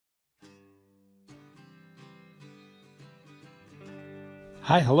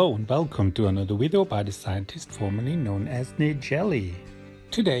Hi, hello, and welcome to another video by the scientist formerly known as Nigeli.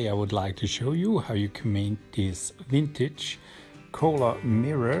 Today I would like to show you how you can make these vintage cola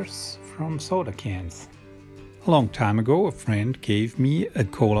mirrors from soda cans. A long time ago a friend gave me a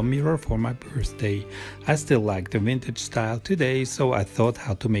cola mirror for my birthday. I still like the vintage style today, so I thought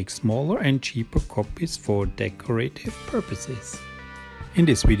how to make smaller and cheaper copies for decorative purposes. In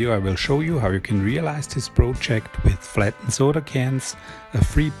this video I will show you how you can realize this project with flattened soda cans, a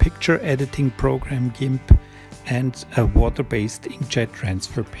free picture editing program GIMP, and a water-based inkjet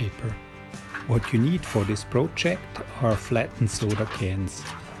transfer paper. What you need for this project are flattened soda cans.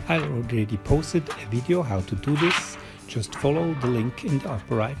 I already posted a video how to do this, just follow the link in the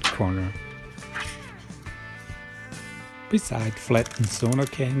upper right corner. Besides flattened soda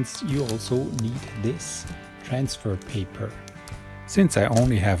cans you also need this transfer paper. Since I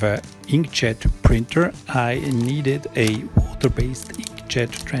only have an inkjet printer, I needed a water-based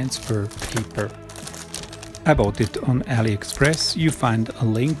inkjet transfer paper. I bought it on AliExpress. You find a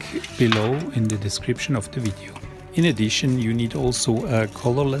link below in the description of the video. In addition, you need also a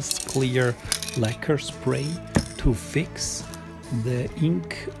colorless clear lacquer spray to fix the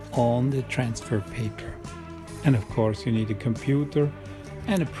ink on the transfer paper. And of course you need a computer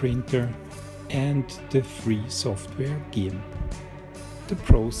and a printer and the free software GIMP. The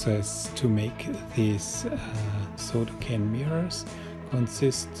process to make these soda can mirrors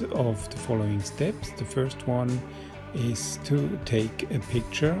consists of the following steps. The first one is to take a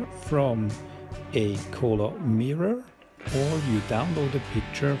picture from a cola mirror, or you download a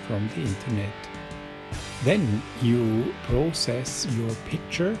picture from the internet. Then you process your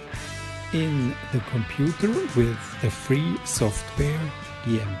picture in the computer with the free software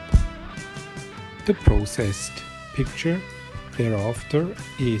GIMP. The processed picture thereafter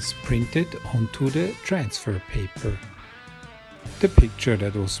is printed onto the transfer paper. The picture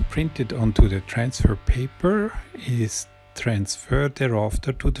that was printed onto the transfer paper is transferred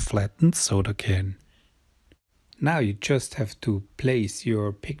thereafter to the flattened soda can. Now you just have to place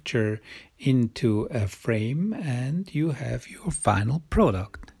your picture into a frame and you have your final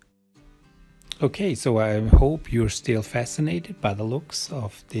product. Okay, so I hope you're still fascinated by the looks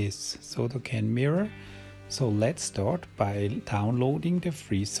of this soda can mirror. So let's start by downloading the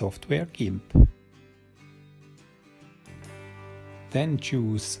free software GIMP. Then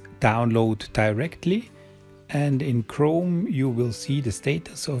choose Download Directly, and in Chrome you will see the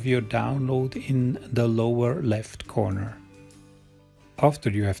status of your download in the lower left corner. After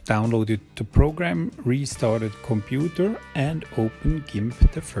you have downloaded the program, restart the computer and open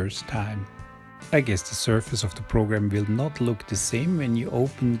GIMP the first time. I guess the surface of the program will not look the same when you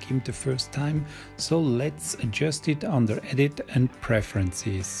open GIMP the first time, so let's adjust it under Edit and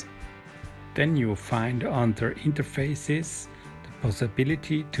Preferences. Then you'll find under Interfaces the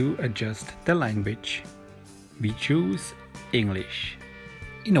possibility to adjust the language. We choose English.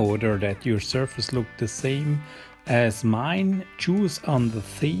 In order that your surface look the same as mine, choose on the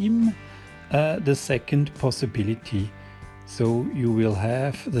theme the second possibility. So you will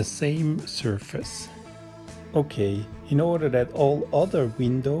have the same surface. Okay, in order that all other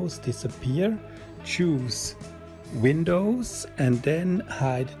windows disappear, choose Windows and then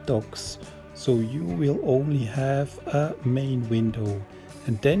hide Docs. So you will only have a main window.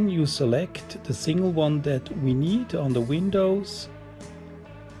 And then you select the single one that we need on the Windows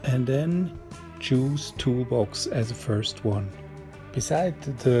and then choose Toolbox as the first one. Beside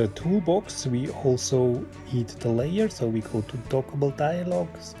the toolbox we also need the layer, so we go to Dockable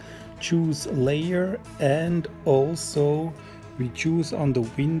Dialogs, choose Layer, and also we choose on the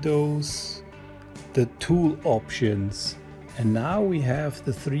Windows the tool options. And now we have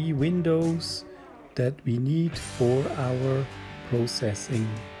the three windows that we need for our processing.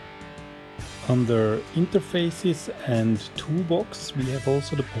 Under Interfaces and Toolbox we have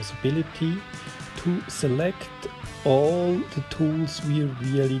also the possibility to select all the tools we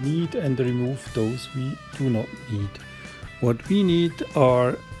really need and remove those we do not need. What we need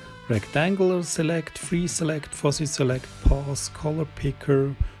are Rectangular Select, Free Select, Fuzzy Select, Pause, Color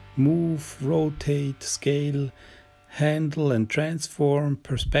Picker, Move, Rotate, Scale, Handle and Transform,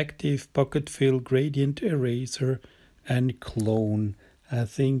 Perspective, Bucket Fill, Gradient Eraser and Clone. I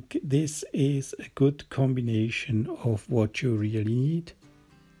think this is a good combination of what you really need.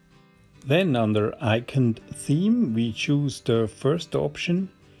 Then under Icon Theme we choose the first option,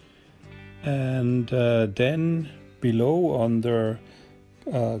 and then below under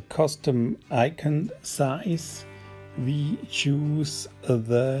Custom Icon Size we choose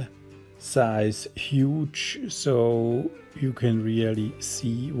the size huge, so you can really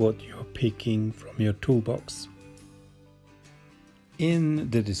see what you're picking from your toolbox. In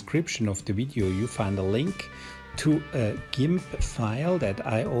the description of the video you find a link to a GIMP file that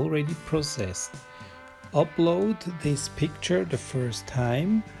I already processed. Upload this picture the first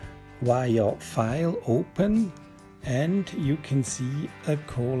time via File, Open, and you can see a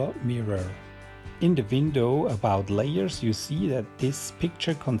color mirror. In the window about layers you see that this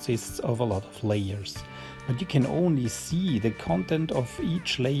picture consists of a lot of layers, but you can only see the content of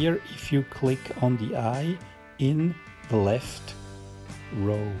each layer if you click on the eye in the left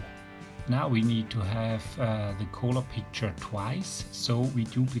row. Now we need to have the color picture twice, so we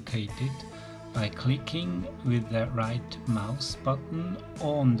duplicate it by clicking with the right mouse button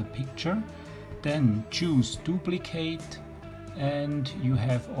on the picture, then choose duplicate, and you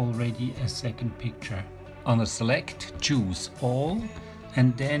have already a second picture. Under select, choose all,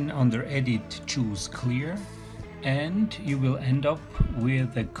 and then under edit choose clear, and you will end up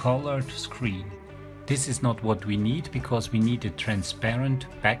with a colored screen. This is not what we need, because we need a transparent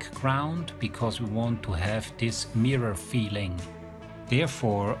background, because we want to have this mirror feeling.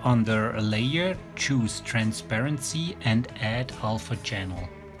 Therefore, under layer, choose transparency and add alpha channel.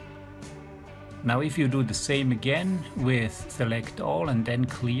 Now if you do the same again with select all and then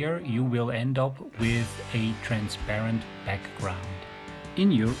clear, you will end up with a transparent background.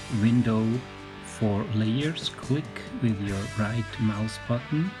 In your window for layers, click with your right mouse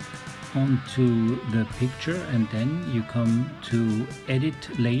button onto the picture, and then you come to edit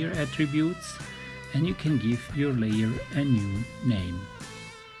layer attributes, and you can give your layer a new name.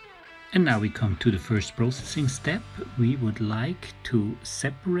 And now we come to the first processing step. We would like to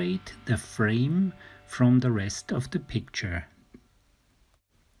separate the frame from the rest of the picture.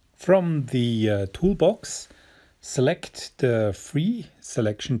 From the toolbox, select the free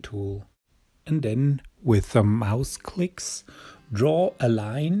selection tool, and then with some mouse clicks draw a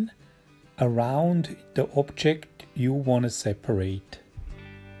line around the object you want to separate.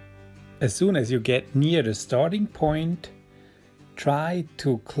 As soon as you get near the starting point, try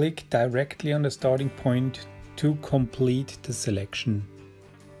to click directly on the starting point to complete the selection.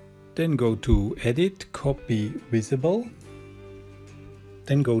 Then go to Edit, Copy Visible.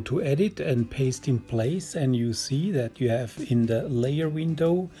 Then go to Edit and Paste in Place, and you see that you have in the layer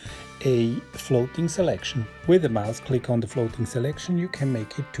window a floating selection. With a mouse click on the floating selection you can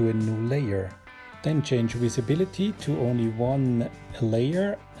make it to a new layer. Then change visibility to only one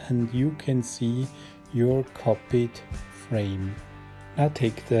layer, and you can see your copied frame. Now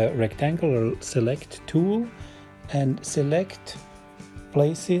take the rectangular select tool and select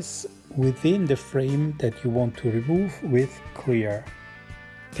places within the frame that you want to remove with clear.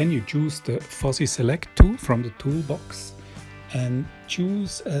 Then you choose the fuzzy select tool from the toolbox and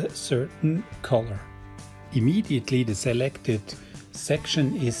choose a certain color. Immediately the selected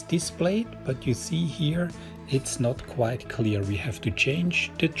section is displayed, but you see here it's not quite clear. We have to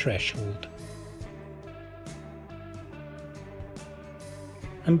change the threshold.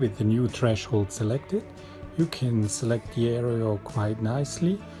 And with the new threshold selected, you can select the area quite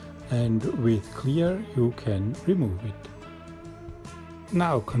nicely, and with clear you can remove it.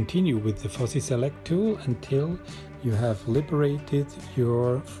 Now continue with the fuzzy select tool until you have liberated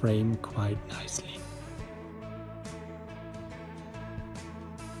your frame quite nicely.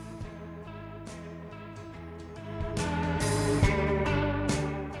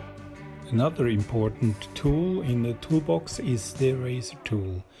 Another important tool in the toolbox is the eraser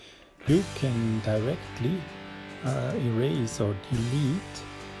tool. You can directly erase or delete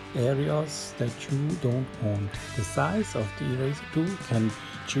areas that you don't want. The size of the eraser tool can be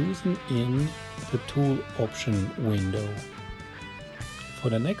chosen in the tool option window. For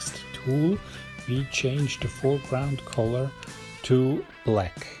the next tool, we change the foreground color to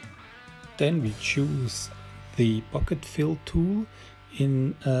black. Then we choose the bucket fill tool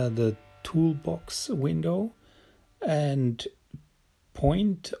in the toolbox window and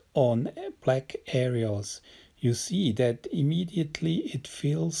point on black areas. You see that immediately it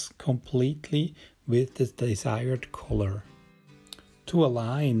fills completely with the desired color. To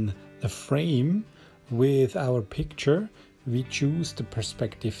align the frame with our picture, we choose the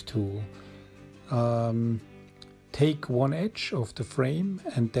perspective tool. Take one edge of the frame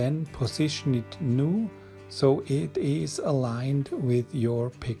and then position it new so it is aligned with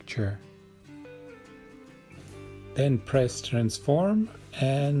your picture. Then press transform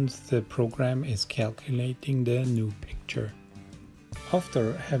and the program is calculating the new picture.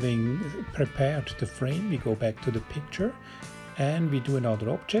 After having prepared the frame, we go back to the picture and we do another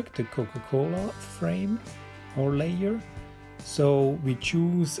object, the Coca-Cola frame or layer. So we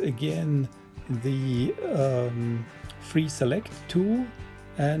choose again the free select tool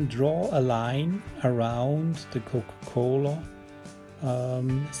and draw a line around the Coca-Cola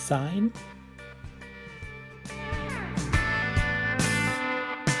sign.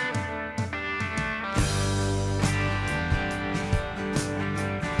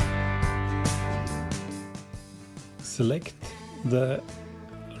 Select the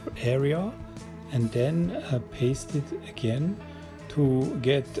area and then paste it again to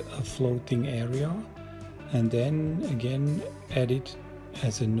get a floating area, and then again add it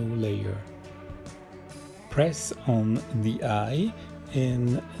as a new layer. Press on the eye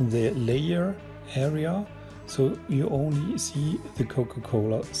in the layer area so you only see the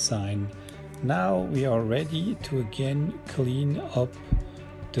Coca-Cola sign. Now we are ready to again clean up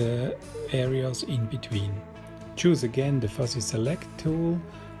the areas in between. Choose again the Fuzzy Select tool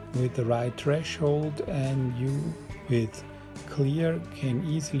with the right threshold, and you with clear can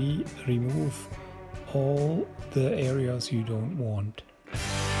easily remove all the areas you don't want.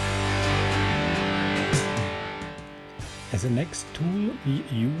 As a next tool, we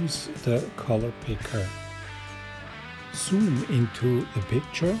use the color picker. Zoom into the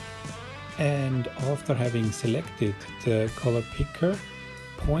picture, and after having selected the color picker,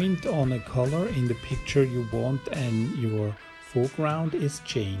 point on a color in the picture you want and your foreground is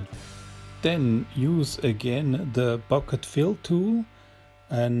changed. Then use again the bucket fill tool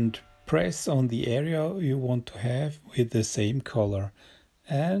and press on the area you want to have with the same color,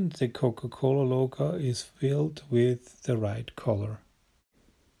 and the Coca-Cola logo is filled with the right color.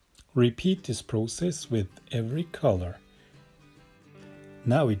 Repeat this process with every color.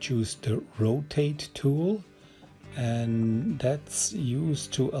 Now we choose the rotate tool, and that's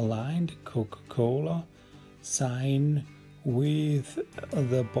used to align the Coca-Cola sign with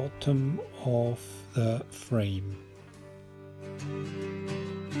the bottom of the frame.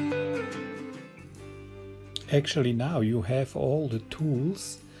 Actually, now you have all the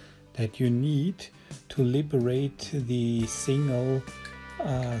tools that you need to liberate the single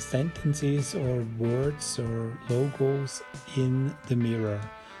sentences or words or logos in the mirror.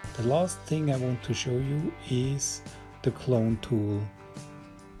 The last thing I want to show you is the clone tool.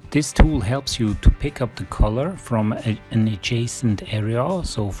 This tool helps you to pick up the color from an adjacent area,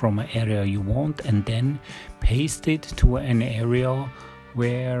 so from an area you want, and then paste it to an area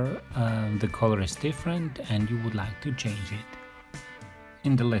where the color is different and you would like to change it.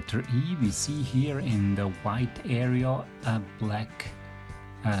 In the letter E, we see here in the white area a black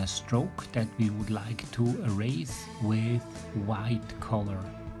stroke that we would like to erase with white color.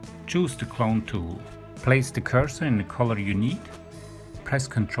 Choose the clone tool. Place the cursor in the color you need. Press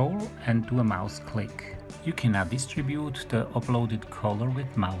Ctrl and do a mouse click. You can now distribute the uploaded color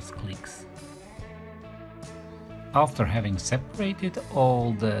with mouse clicks. After having separated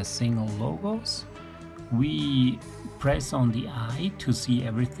all the single logos, we press on the eye to see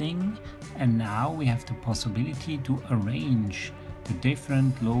everything, and now we have the possibility to arrange the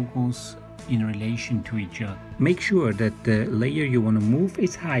different logos in relation to each other. Make sure that the layer you want to move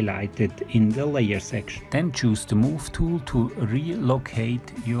is highlighted in the layer section. Then choose the move tool to relocate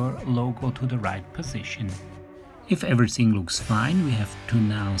your logo to the right position. If everything looks fine, we have to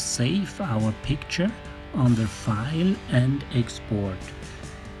now save our picture under File and Export.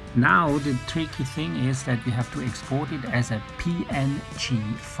 Now the tricky thing is that we have to export it as a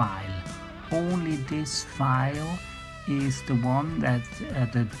PNG file. Only this file is the one that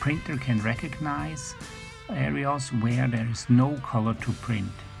the printer can recognize areas where there is no color to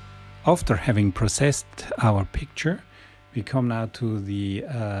print. After having processed our picture, we come now to the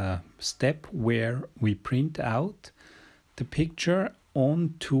step where we print out the picture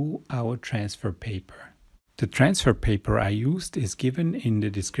onto our transfer paper. The transfer paper I used is given in the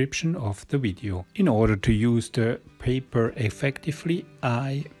description of the video. In order to use the paper effectively,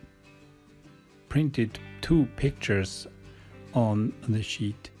 I printed 2 pictures on the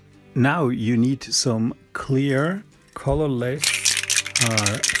sheet. Now you need some clear, colorless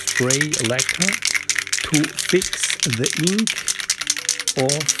spray lacquer to fix the ink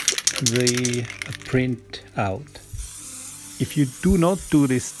of the print out. If you do not do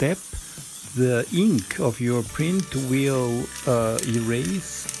this step, the ink of your print will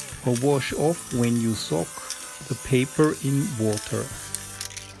erase or wash off when you soak the paper in water.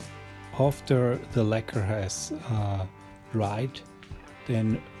 After the lacquer has dried,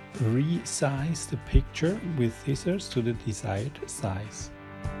 then resize the picture with scissors to the desired size.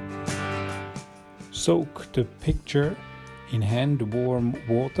 Soak the picture in hand-warm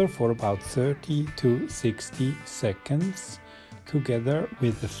water for about 30 to 60 seconds together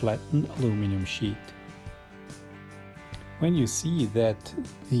with the flattened aluminum sheet. When you see that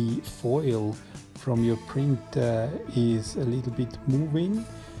the foil from your print is a little bit moving,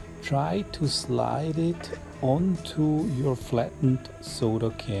 try to slide it onto your flattened soda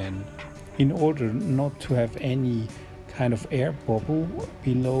can in order not to have any kind of air bubble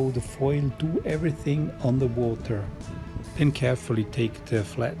below the foil. Do everything underwater. Then carefully take the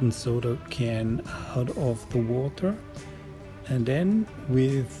flattened soda can out of the water, and then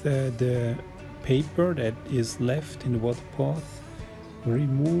with the paper that is left in the water bath,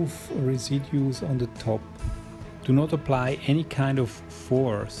 remove residues on the top. Do not apply any kind of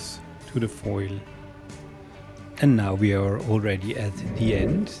force to the foil. And now we are already at the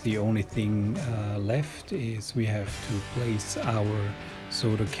end. The only thing left is we have to place our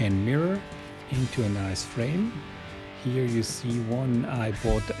soda can mirror into a nice frame. Here you see one I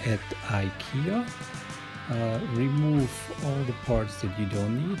bought at IKEA. Remove all the parts that you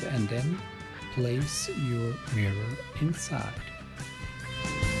don't need and then place your mirror inside.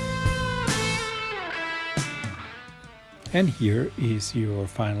 And here is your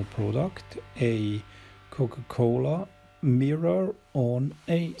final product, a Coca-Cola mirror on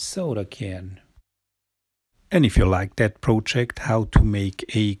a soda can. And if you like that project, how to make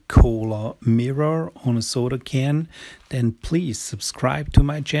a cola mirror on a soda can, then please subscribe to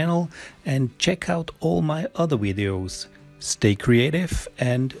my channel and check out all my other videos. Stay creative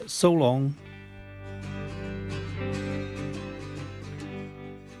and so long.